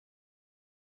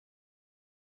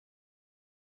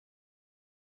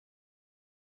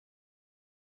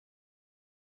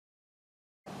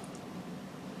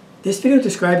This video will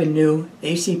describe a new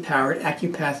AC-powered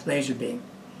Accu-Path laser beam.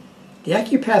 The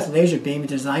Accu-Path laser beam is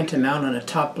designed to mount on a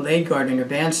top blade guard on your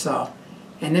bandsaw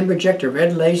and then project a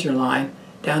red laser line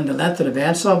down the length of the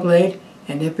bandsaw blade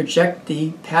and then project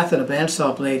the path of the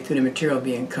bandsaw blade through the material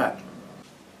being cut.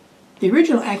 The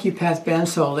original Accu-Path Band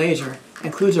Saw Laser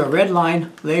includes a red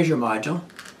line laser module,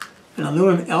 an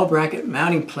aluminum L-bracket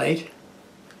mounting plate,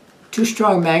 2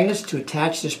 strong magnets to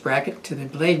attach this bracket to the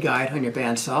blade guide on your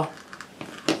bandsaw,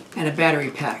 and a battery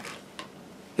pack.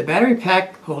 The battery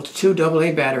pack holds 2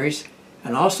 AA batteries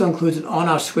and also includes an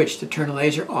on-off switch to turn the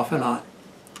laser off and on.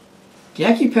 The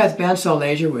Accu-Path Band Saw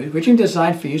Laser was originally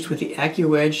designed for use with the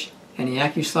Accu-Wedge and the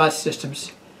Accu-Slice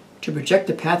systems to project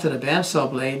the path of the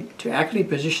bandsaw blade to accurately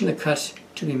position the cuts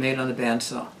to be made on the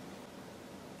bandsaw.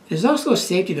 It is also a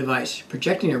safety device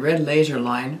projecting a red laser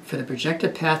line for the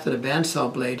projected path of the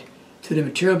bandsaw blade to the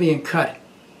material being cut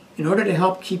in order to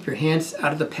help keep your hands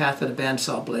out of the path of the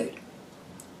bandsaw blade.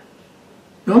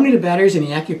 Normally the batteries in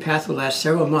the Accu-Path will last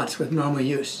several months with normal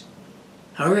use.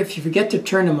 However, if you forget to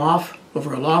turn them off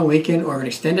over a long weekend or an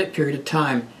extended period of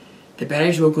time, the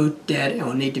batteries will go dead and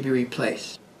will need to be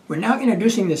replaced. We're now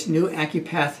introducing this new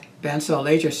Accu-Path Band Saw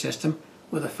Laser system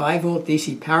with a 5-volt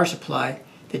DC power supply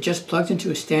that just plugs into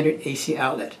a standard AC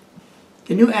outlet.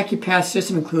 The new Accu-Path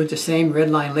system includes the same red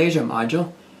line laser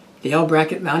module, the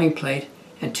L-bracket mounting plate,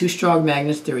 and 2 strong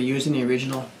magnets that were used in the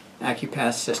original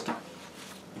Accu-Path system.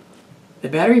 The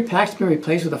battery pack's been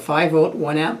replaced with a 5-volt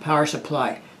 1-amp power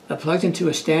supply that plugs into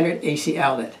a standard AC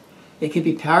outlet. It can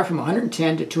be powered from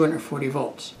 110 to 240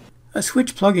 volts. A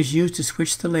switch plug is used to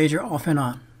switch the laser off and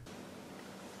on.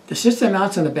 The system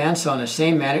mounts on the bandsaw in the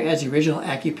same manner as the original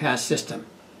Accu-Path system,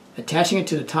 attaching it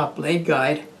to the top blade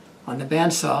guide on the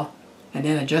bandsaw and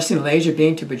then adjusting the laser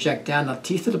beam to project down the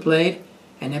teeth of the blade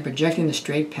and then projecting the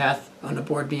straight path on the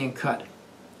board being cut.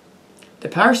 The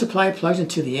power supply plugs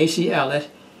into the AC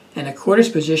outlet and the cord is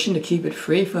positioned to keep it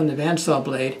free from the bandsaw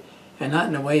blade and not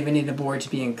in the way of any of the boards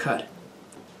being cut.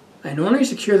 I normally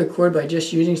secure the cord by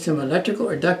just using some electrical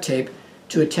or duct tape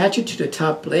to attach it to the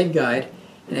top blade guide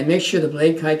and then make sure the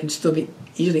blade guide can still be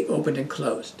easily opened and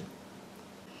closed.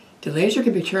 The laser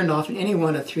can be turned off in any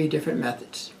one of 3 different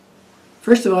methods.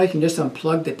 First of all, you can just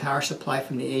unplug the power supply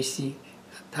from the AC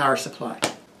power supply.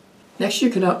 Next, you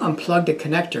can unplug the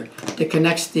connector that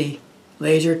connects the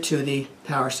laser to the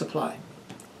power supply.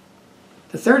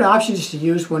 The third option is to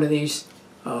use one of these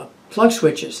plug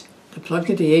switches that plugs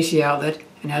into the AC outlet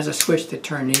and has a switch to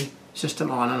turn the system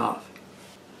on and off.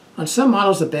 On some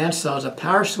models of bandsaws, a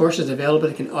power source is available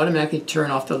that can automatically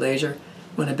turn off the laser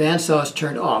when the bandsaw is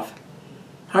turned off.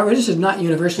 However, this is not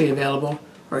universally available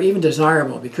or even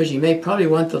desirable because you may probably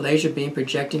want the laser beam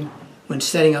projecting when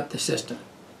setting up the system.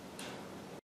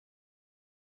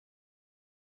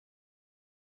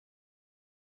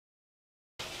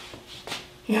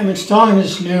 I'm installing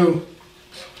this new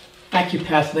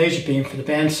Accu-Path laser beam for the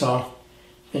bandsaw.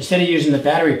 Instead of using the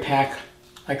battery pack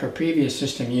like our previous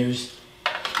system used,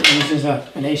 it uses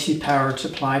an AC powered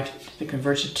supply that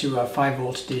converts it to 5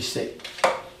 volts DC.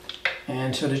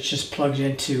 And so this just plugs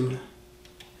into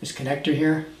this connector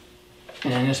here,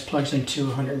 and then this plugs into a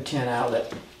 110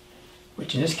 outlet,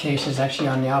 which in this case is actually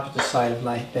on the opposite side of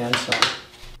my bandsaw.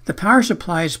 The power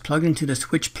supply is plugged into the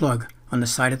switch plug on the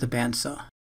side of the bandsaw.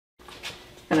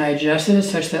 And I adjusted it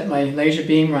such that my laser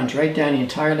beam runs right down the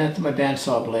entire length of my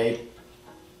bandsaw blade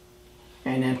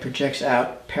and then projects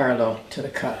out parallel to the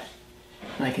cut.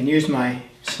 And I can use my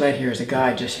sled here as a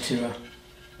guide just to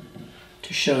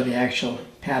show the actual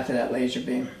path of that laser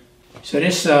beam. So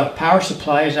this power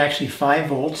supply is actually 5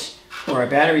 volts, or a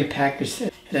battery pack.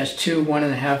 It has 2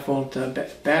 1.5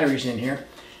 volt batteries in here.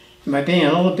 And by being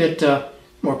a little bit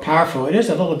more powerful, it is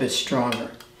a little bit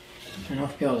stronger. I don't know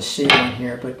if you'll be able to see it on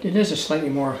here, but it is a slightly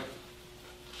more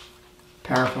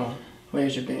powerful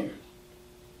laser beam.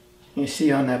 You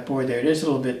see on that board there, it is a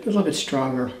little bit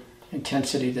stronger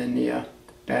intensity than the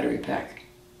battery pack.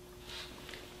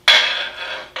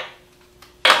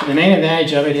 The main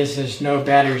advantage of it is there's no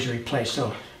batteries to replace.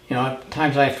 So, at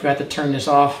times I forgot to turn this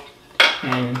off,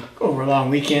 and over a long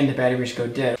weekend the batteries go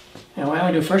dead. And what I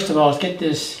want to do first of all is get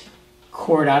this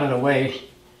cord out of the way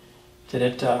so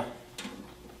that it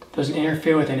doesn't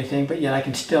interfere with anything, but yet I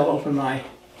can still open my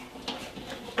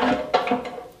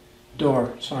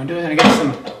door. So I'm doing that. I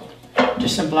got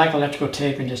just some black electrical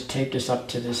tape and just tape this up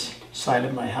to this side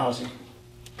of my housing.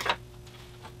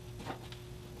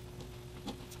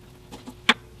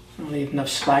 I'll leave enough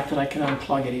slack that I can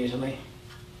unplug it easily.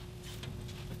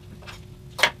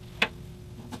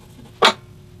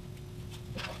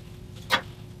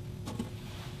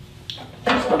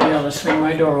 So I'll be able to swing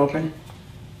my door open.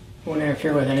 Won't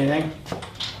interfere with anything.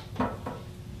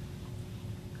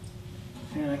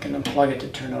 unplug it to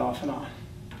turn it off and on.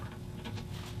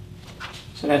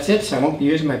 So that's it, so I won't be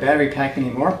using my battery pack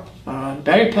anymore. The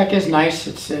battery pack is nice.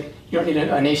 You don't need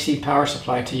an AC power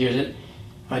supply to use it.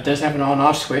 It does have an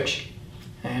on-off switch,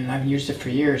 and I've used it for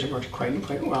years. It works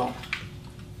quite well.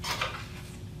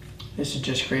 This is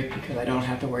just great because I don't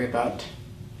have to worry about,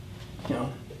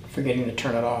 forgetting to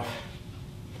turn it off.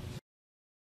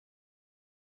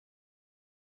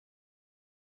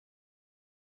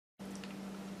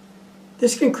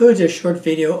 This concludes a short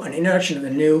video on the introduction of the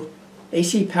new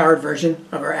AC-powered version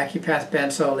of our Accu-Path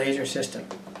Band Saw Laser system.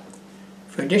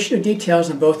 For additional details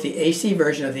on both the AC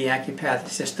version of the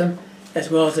Accu-Path system, as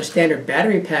well as the standard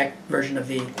battery pack version of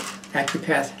the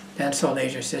Accu-Path Band Saw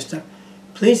Laser system,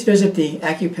 please visit the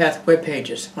Accu-Path web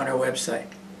pages on our website.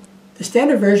 The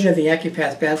standard version of the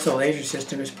Accu-Path Band Saw Laser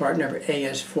system is part number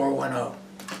AS410.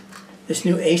 This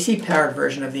new AC-powered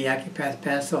version of the Accu-Path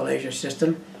Band Saw Laser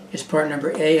system is part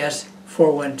number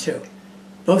AS412.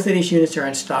 Both of these units are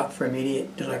in stock for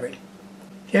immediate delivery.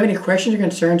 If you have any questions or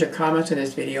concerns or comments on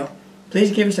this video,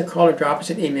 please give us a call or drop us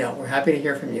an email. We're happy to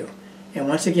hear from you. And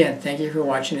once again, thank you for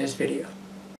watching this video.